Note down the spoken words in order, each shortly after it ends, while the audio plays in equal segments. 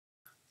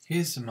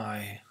Here's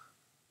my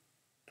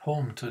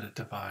poem to the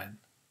divine.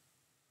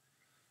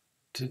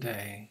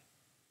 Today,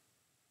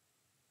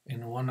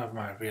 in one of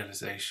my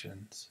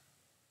realizations,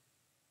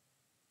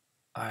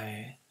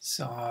 I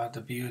saw the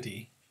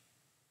beauty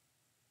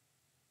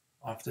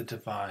of the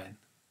divine.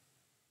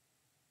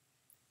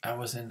 I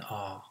was in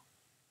awe.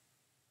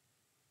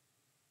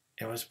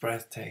 It was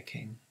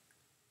breathtaking,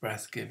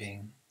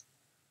 breath-giving,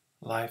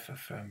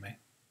 life-affirming.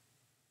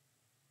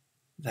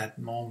 That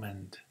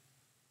moment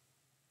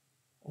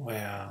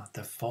where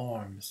the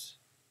forms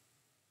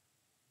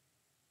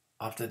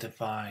of the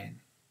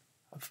divine,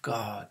 of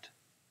God,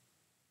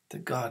 the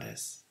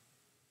goddess,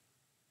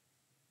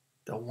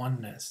 the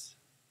oneness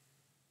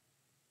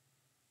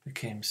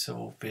became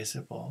so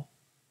visible.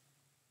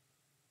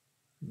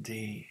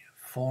 The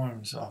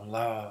forms of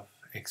love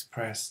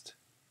expressed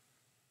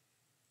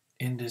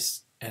in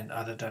this and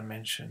other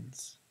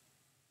dimensions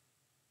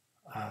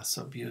are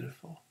so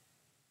beautiful.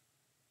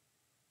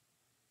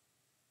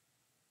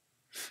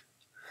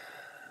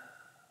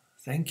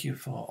 Thank you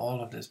for all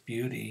of this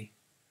beauty,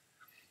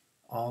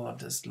 all of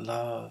this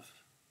love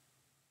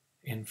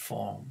in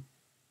form.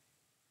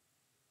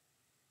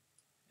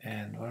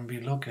 And when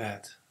we look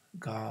at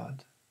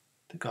God,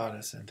 the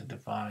goddess and the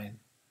divine,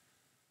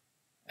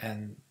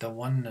 and the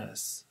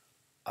oneness,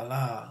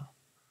 Allah,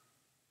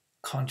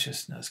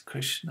 consciousness,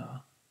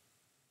 Krishna,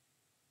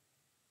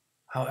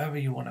 however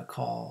you want to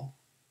call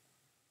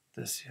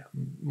this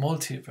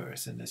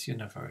multiverse in this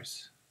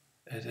universe,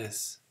 it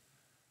is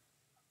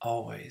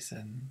always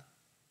an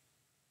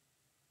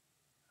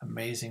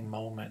amazing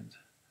moment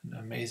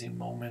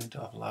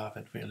of love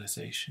and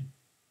realization.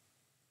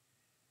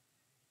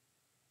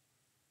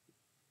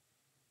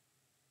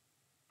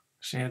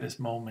 Share this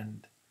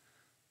moment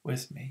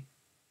with me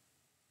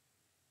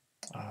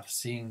of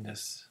seeing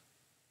this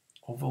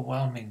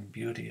overwhelming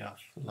beauty of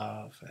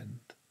love and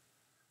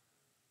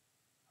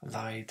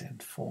light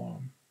and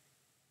form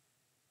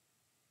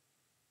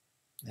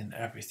in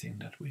everything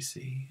that we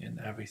see, in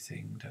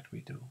everything that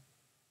we do.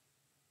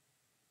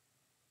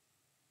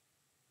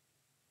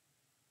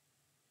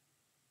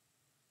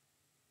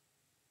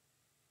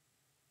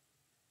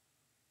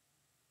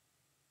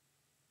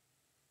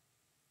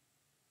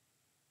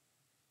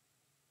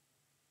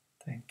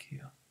 Thank you.